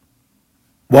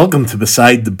Welcome to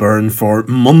Beside the Burn for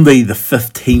Monday, the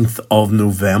 15th of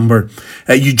November.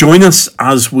 You join us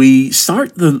as we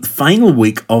start the final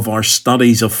week of our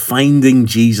studies of finding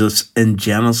Jesus in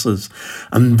Genesis.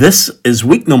 And this is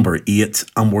week number 8,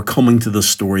 and we're coming to the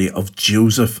story of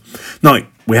Joseph. Now,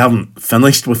 we haven't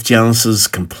finished with Genesis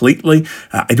completely.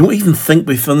 I don't even think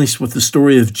we finished with the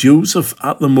story of Joseph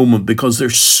at the moment because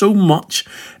there's so much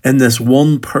in this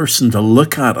one person to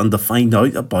look at and to find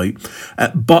out about.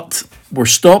 But we're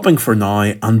stopping for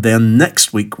now, and then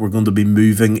next week we're going to be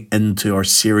moving into our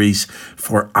series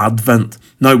for Advent.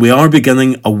 Now, we are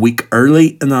beginning a week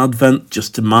early in Advent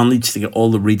just to manage to get all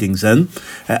the readings in.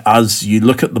 As you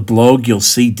look at the blog, you'll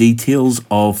see details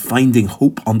of Finding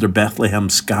Hope Under Bethlehem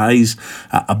Skies,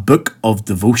 a book of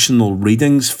devotional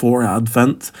readings for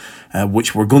Advent,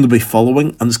 which we're going to be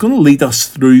following, and it's going to lead us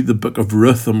through the book of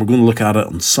Ruth, and we're going to look at it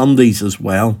on Sundays as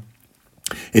well.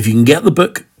 If you can get the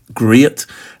book, great.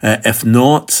 If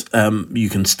not, you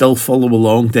can still follow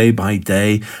along day by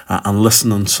day and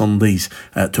listen on Sundays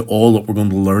to all that we're going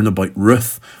to learn about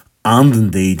Ruth and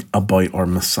indeed about our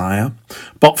Messiah.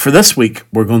 But for this week,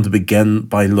 we're going to begin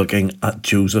by looking at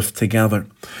Joseph together.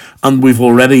 And we've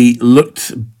already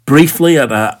looked briefly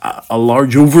at a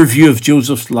large overview of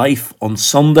Joseph's life on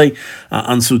Sunday,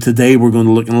 and so today we're going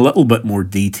to look in a little bit more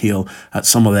detail at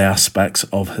some of the aspects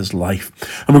of his life.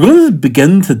 And we're going to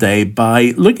begin today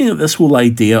by looking at this whole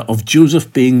idea of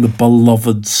Joseph being the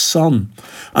beloved son,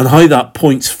 and how that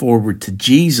points forward to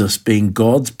Jesus being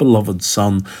God's beloved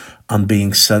son and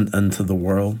being sent into the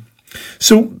world.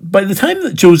 So by the time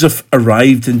that Joseph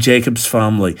arrived in Jacob's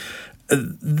family,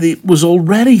 it was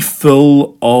already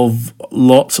full of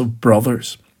lots of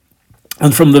brothers.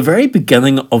 And from the very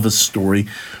beginning of his story,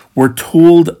 we're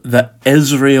told that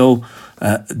Israel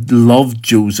loved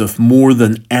Joseph more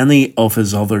than any of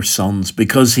his other sons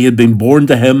because he had been born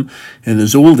to him in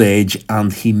his old age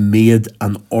and he made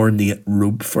an ornate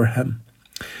robe for him.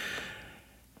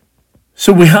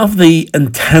 So we have the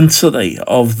intensity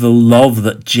of the love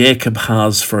that Jacob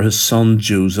has for his son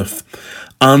Joseph.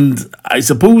 And I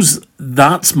suppose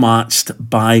that's matched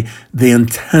by the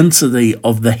intensity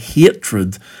of the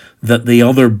hatred that the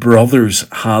other brothers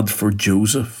had for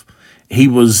Joseph. He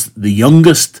was the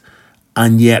youngest,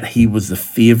 and yet he was the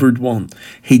favoured one.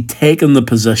 He'd taken the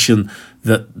position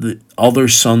that the other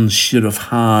sons should have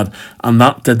had, and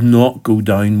that did not go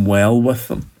down well with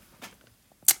them.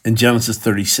 In Genesis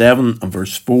 37 and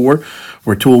verse 4,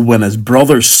 we're told when his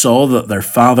brothers saw that their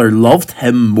father loved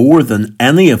him more than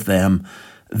any of them,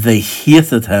 they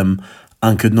hated him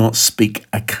and could not speak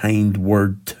a kind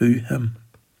word to him.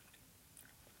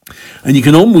 And you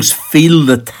can almost feel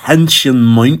the tension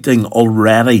mounting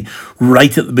already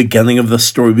right at the beginning of this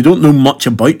story. We don't know much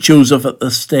about Joseph at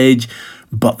this stage,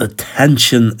 but the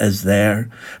tension is there.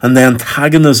 And the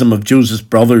antagonism of Joseph's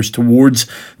brothers towards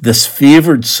this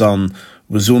favoured son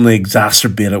was only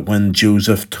exacerbated when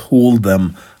Joseph told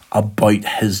them about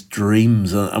his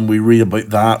dreams. And we read about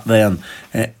that then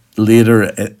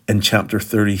later in chapter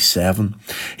 37.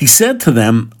 He said to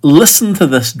them, "Listen to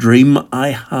this dream I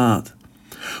had.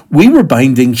 We were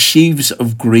binding sheaves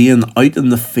of grain out in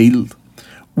the field,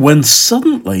 when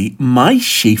suddenly my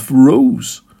sheaf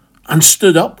rose and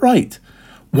stood upright,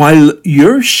 while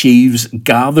your sheaves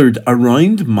gathered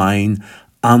around mine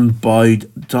and bowed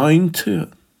down to it."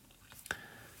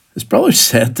 His brothers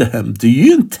said to him, "Do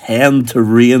you intend to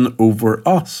reign over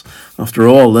us?" After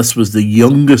all, this was the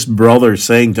youngest brother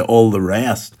saying to all the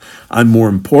rest, "I'm more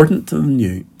important than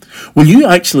you. Will you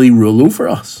actually rule over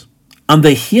us?" And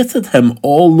they hated him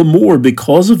all the more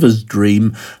because of his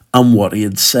dream and what he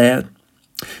had said.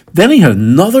 Then he had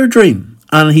another dream,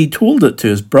 and he told it to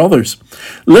his brothers.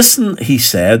 "Listen," he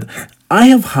said, "I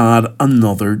have had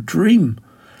another dream.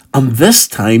 And this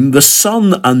time the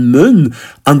sun and moon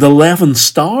and 11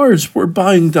 stars were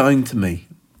bowing down to me."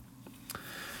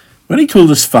 When he told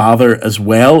his father as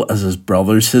well as his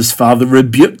brothers, his father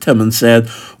rebuked him and said,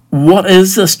 "What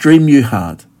is this dream you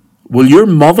had? Will your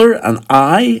mother and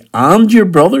I and your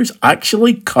brothers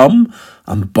actually come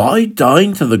and bow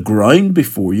down to the ground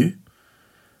before you?"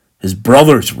 His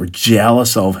brothers were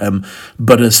jealous of him,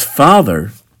 but his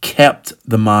father kept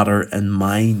the matter in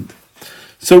mind.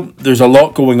 So there's a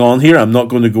lot going on here. I'm not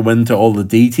going to go into all the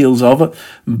details of it,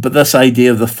 but this idea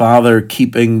of the father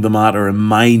keeping the matter in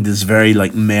mind is very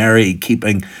like Mary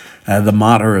keeping the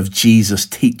matter of Jesus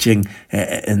teaching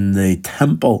in the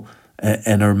temple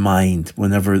in her mind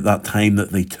whenever that time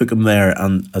that they took him there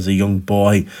and as a young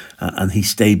boy and he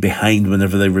stayed behind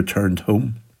whenever they returned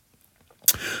home.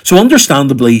 So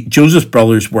understandably, Joseph's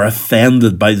brothers were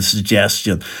offended by the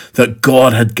suggestion that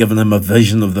God had given him a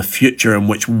vision of the future in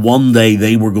which one day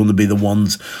they were going to be the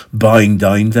ones bowing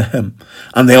down to him.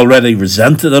 And they already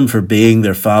resented him for being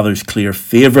their father's clear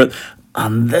favourite,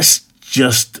 and this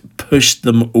just pushed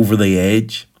them over the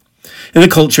edge. In a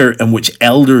culture in which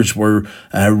elders were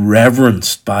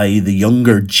reverenced by the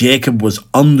younger, Jacob was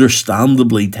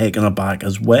understandably taken aback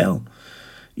as well.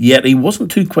 Yet he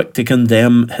wasn't too quick to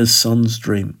condemn his son's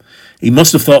dream. He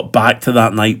must have thought back to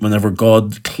that night whenever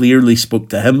God clearly spoke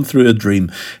to him through a dream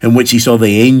in which he saw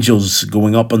the angels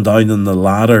going up and down on the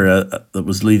ladder that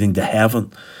was leading to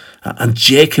heaven. And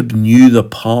Jacob knew the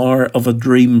power of a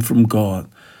dream from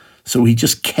God, so he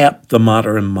just kept the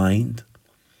matter in mind.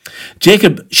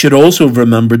 Jacob should also have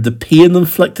remembered the pain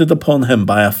inflicted upon him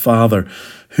by a father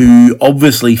who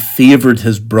obviously favoured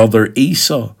his brother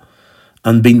Esau,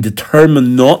 and been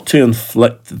determined not to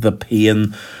inflict the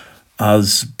pain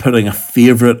as putting a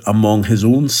favourite among his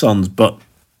own sons, but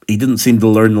he didn't seem to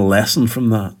learn the lesson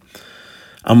from that.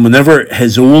 And whenever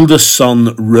his oldest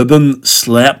son Reuben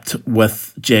slept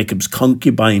with Jacob's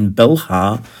concubine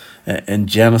Bilhah in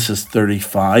Genesis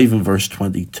 35 and verse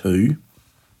 22,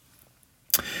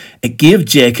 it gave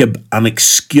Jacob an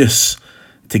excuse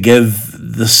to give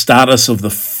the status of the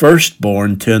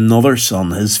firstborn to another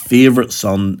son, his favourite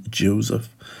son, Joseph.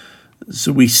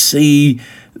 So we see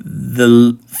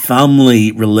the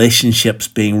family relationships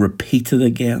being repeated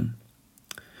again.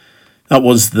 That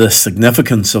was the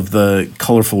significance of the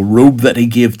colourful robe that he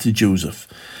gave to Joseph.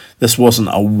 This wasn't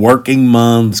a working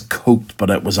man's coat, but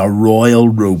it was a royal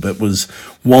robe. It was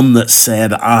one that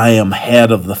said, I am head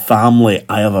of the family,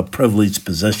 I have a privileged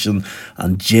position,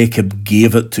 and Jacob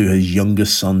gave it to his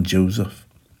youngest son, Joseph.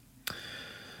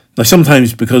 Now,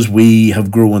 sometimes because we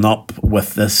have grown up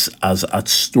with this as a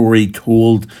story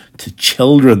told to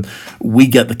children, we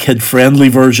get the kid-friendly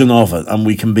version of it, and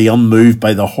we can be unmoved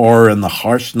by the horror and the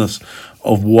harshness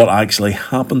of what actually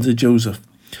happened to Joseph.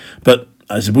 But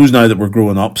I suppose now that we're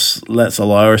growing up, let's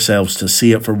allow ourselves to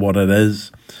see it for what it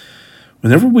is.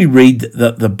 Whenever we read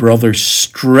that the brothers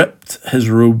stripped his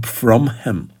robe from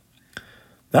him,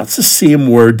 that's the same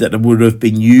word that would have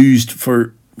been used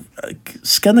for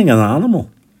skinning an animal.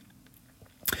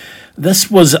 This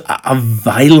was a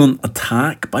violent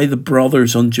attack by the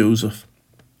brothers on Joseph.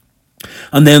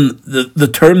 And then the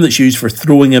term that's used for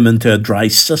throwing him into a dry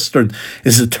cistern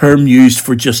is the term used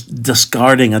for just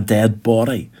discarding a dead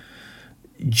body.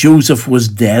 Joseph was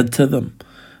dead to them,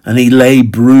 and he lay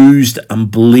bruised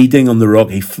and bleeding on the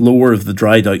rocky floor of the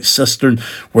dried out cistern,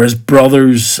 where his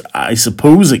brothers, I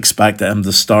suppose, expected him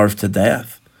to starve to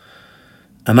death.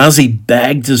 And as he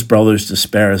begged his brothers to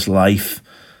spare his life,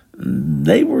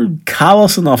 they were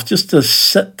callous enough just to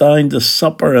sit down to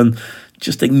supper and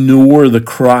just ignore the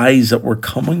cries that were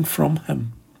coming from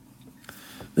him.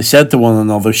 They said to one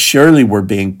another, surely we're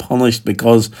being punished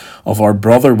because of our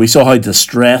brother. We saw how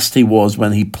distressed he was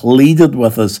when he pleaded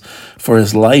with us for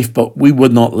his life, but we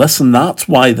would not listen. That's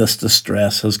why this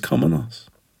distress has come on us.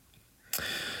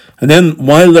 And then,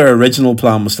 while their original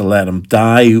plan was to let him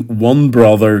die, one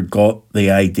brother got the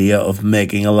idea of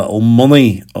making a little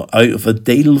money out of a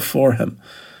deal for him,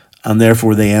 and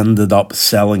therefore they ended up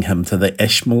selling him to the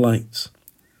Ishmaelites.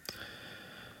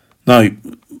 Now,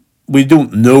 we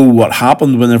don't know what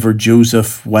happened whenever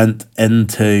Joseph went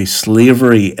into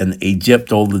slavery in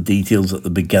Egypt, all the details at the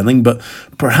beginning, but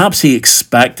perhaps he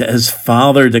expected his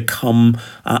father to come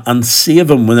and save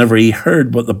him whenever he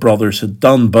heard what the brothers had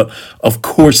done. But of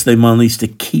course, they managed to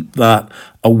keep that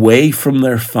away from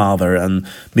their father and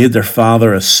made their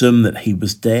father assume that he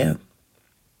was dead.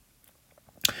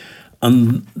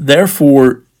 And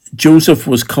therefore, Joseph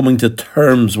was coming to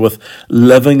terms with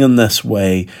living in this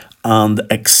way and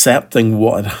accepting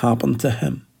what had happened to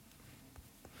him.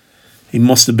 He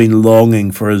must have been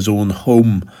longing for his own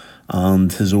home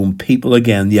and his own people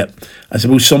again, yet I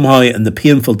suppose somehow in the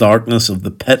painful darkness of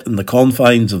the pit and the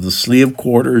confines of the slave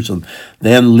quarters, and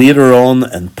then later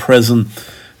on in prison,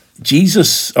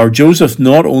 Joseph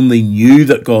not only knew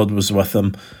that God was with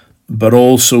him, but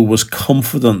also was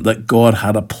confident that God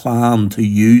had a plan to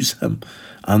use him,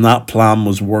 and that plan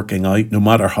was working out no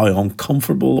matter how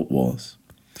uncomfortable it was.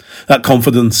 That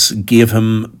confidence gave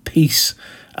him peace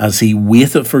as he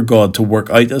waited for God to work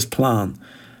out his plan,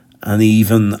 and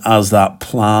even as that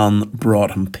plan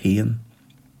brought him pain.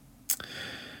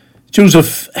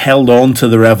 Joseph held on to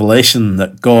the revelation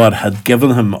that God had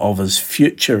given him of his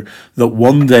future, that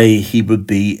one day he would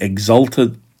be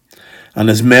exalted. And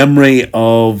his memory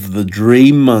of the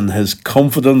dream and his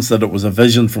confidence that it was a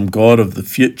vision from God of the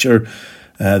future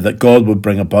that God would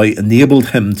bring about enabled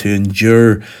him to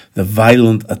endure the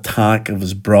violent attack of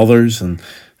his brothers and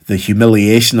the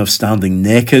humiliation of standing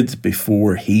naked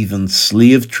before heathen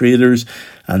slave traders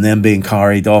and then being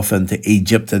carried off into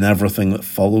Egypt and everything that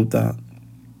followed that.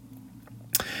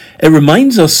 It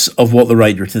reminds us of what the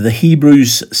writer to the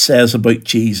Hebrews says about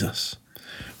Jesus.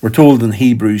 We're told in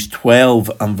Hebrews 12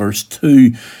 and verse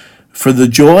 2, "For the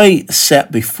joy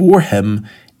set before him,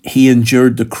 he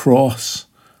endured the cross,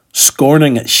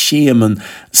 scorning its shame, and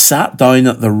sat down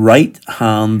at the right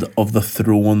hand of the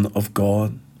throne of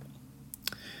God."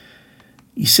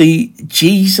 You see,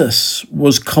 Jesus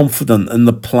was confident in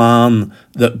the plan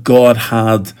that God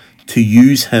had to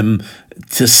use him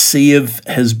to save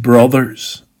his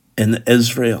brothers in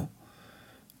Israel,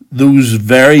 those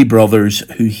very brothers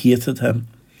who hated him.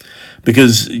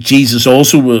 Because Jesus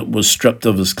also was stripped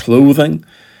of his clothing.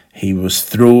 He was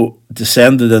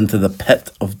descended into the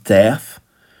pit of death.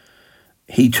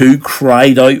 He too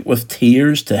cried out with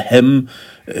tears to him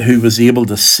who was able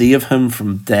to save him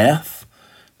from death.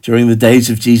 During the days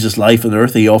of Jesus' life on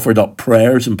earth, he offered up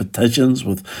prayers and petitions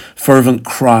with fervent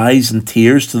cries and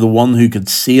tears to the one who could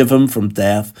save him from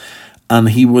death, and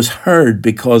he was heard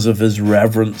because of his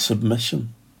reverent submission.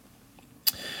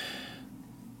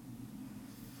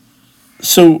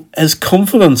 So his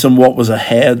confidence in what was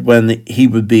ahead when he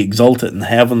would be exalted in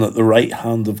heaven at the right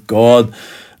hand of God,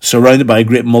 surrounded by a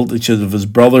great multitude of his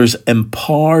brothers,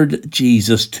 empowered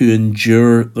Jesus to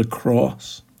endure the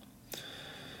cross.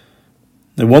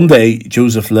 Now, one day,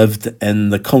 Joseph lived in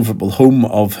the comfortable home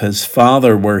of his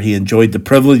father, where he enjoyed the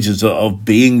privileges of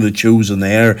being the chosen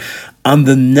heir. And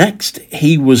the next,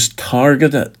 he was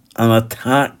targeted and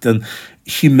attacked and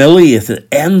humiliated,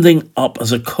 ending up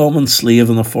as a common slave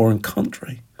in a foreign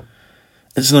country.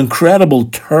 It's an incredible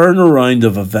turnaround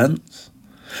of events.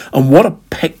 And what a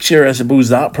picture, I suppose,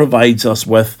 that provides us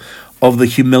with of the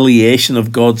humiliation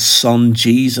of God's Son,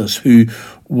 Jesus, who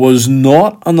was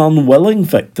not an unwilling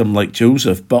victim like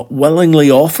Joseph, but willingly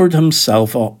offered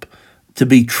himself up to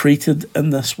be treated in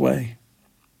this way.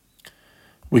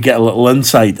 We get a little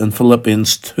insight in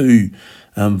Philippians 2,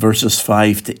 verses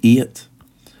 5 to 8.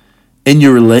 In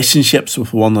your relationships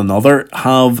with one another,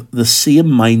 have the same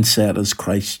mindset as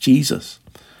Christ Jesus,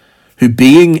 who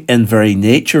being in very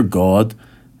nature God,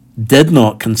 did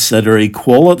not consider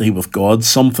equality with God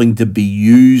something to be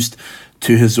used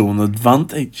to his own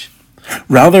advantage.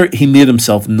 Rather, he made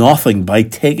himself nothing by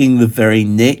taking the very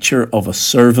nature of a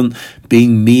servant,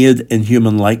 being made in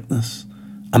human likeness.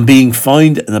 And being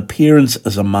found in appearance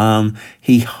as a man,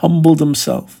 he humbled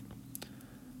himself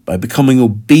by becoming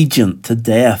obedient to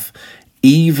death,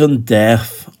 even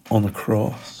death on a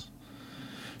cross.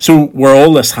 So where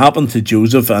all this happened to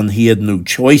Joseph and he had no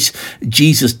choice,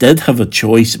 Jesus did have a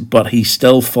choice, but he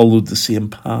still followed the same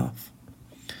path.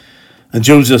 And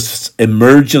Joseph's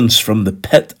emergence from the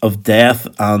pit of death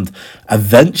and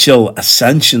eventual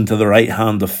ascension to the right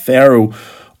hand of Pharaoh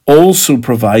also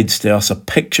provides to us a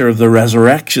picture of the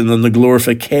resurrection and the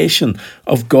glorification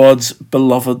of God's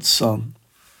beloved Son.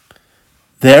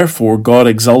 Therefore, God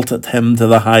exalted him to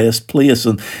the highest place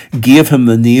and gave him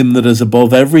the name that is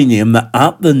above every name, that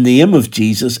at the name of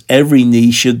Jesus every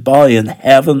knee should bow in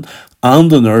heaven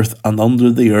and on earth and under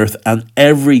the earth, and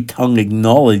every tongue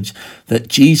acknowledge that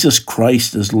Jesus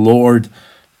Christ is Lord,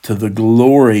 to the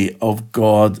glory of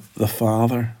God the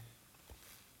Father.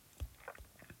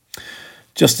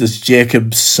 Just as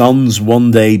Jacob's sons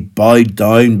one day bowed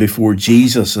down before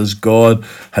Jesus as God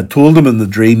had told him in the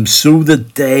dream, so the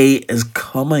day is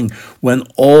coming when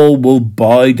all will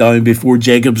bow down before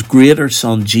Jacob's greater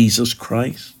son, Jesus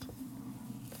Christ.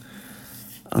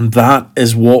 And that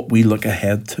is what we look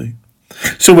ahead to.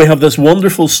 So we have this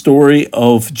wonderful story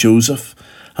of Joseph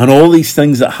and all these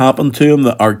things that happen to him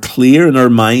that are clear in our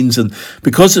minds. And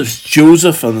because it's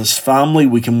Joseph and his family,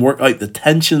 we can work out the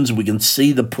tensions, we can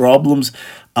see the problems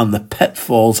and the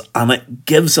pitfalls, and it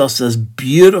gives us this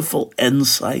beautiful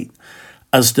insight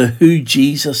as to who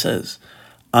Jesus is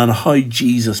and how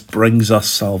Jesus brings us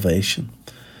salvation.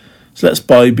 So let's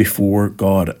bow before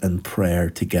God in prayer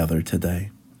together today.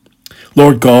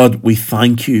 Lord God, we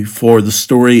thank you for the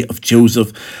story of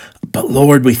Joseph, but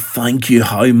Lord, we thank you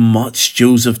how much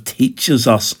Joseph teaches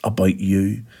us about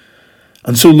you.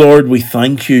 And so, Lord, we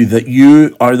thank you that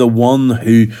you are the one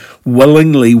who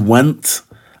willingly went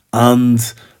and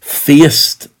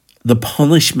faced the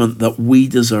punishment that we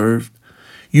deserved.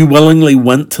 You willingly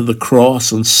went to the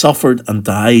cross and suffered and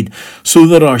died so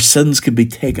that our sins could be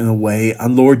taken away.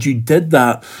 And Lord, you did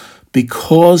that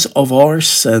because of our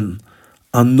sin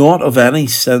and not of any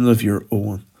sin of your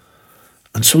own.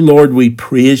 And so, Lord, we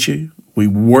praise you, We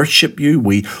worship you,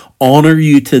 we honour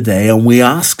you today, and we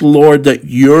ask, Lord, that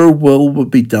your will will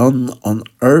be done on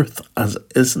earth as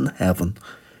it is in heaven.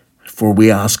 For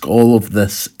we ask all of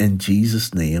this in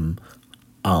Jesus' name.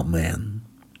 Amen.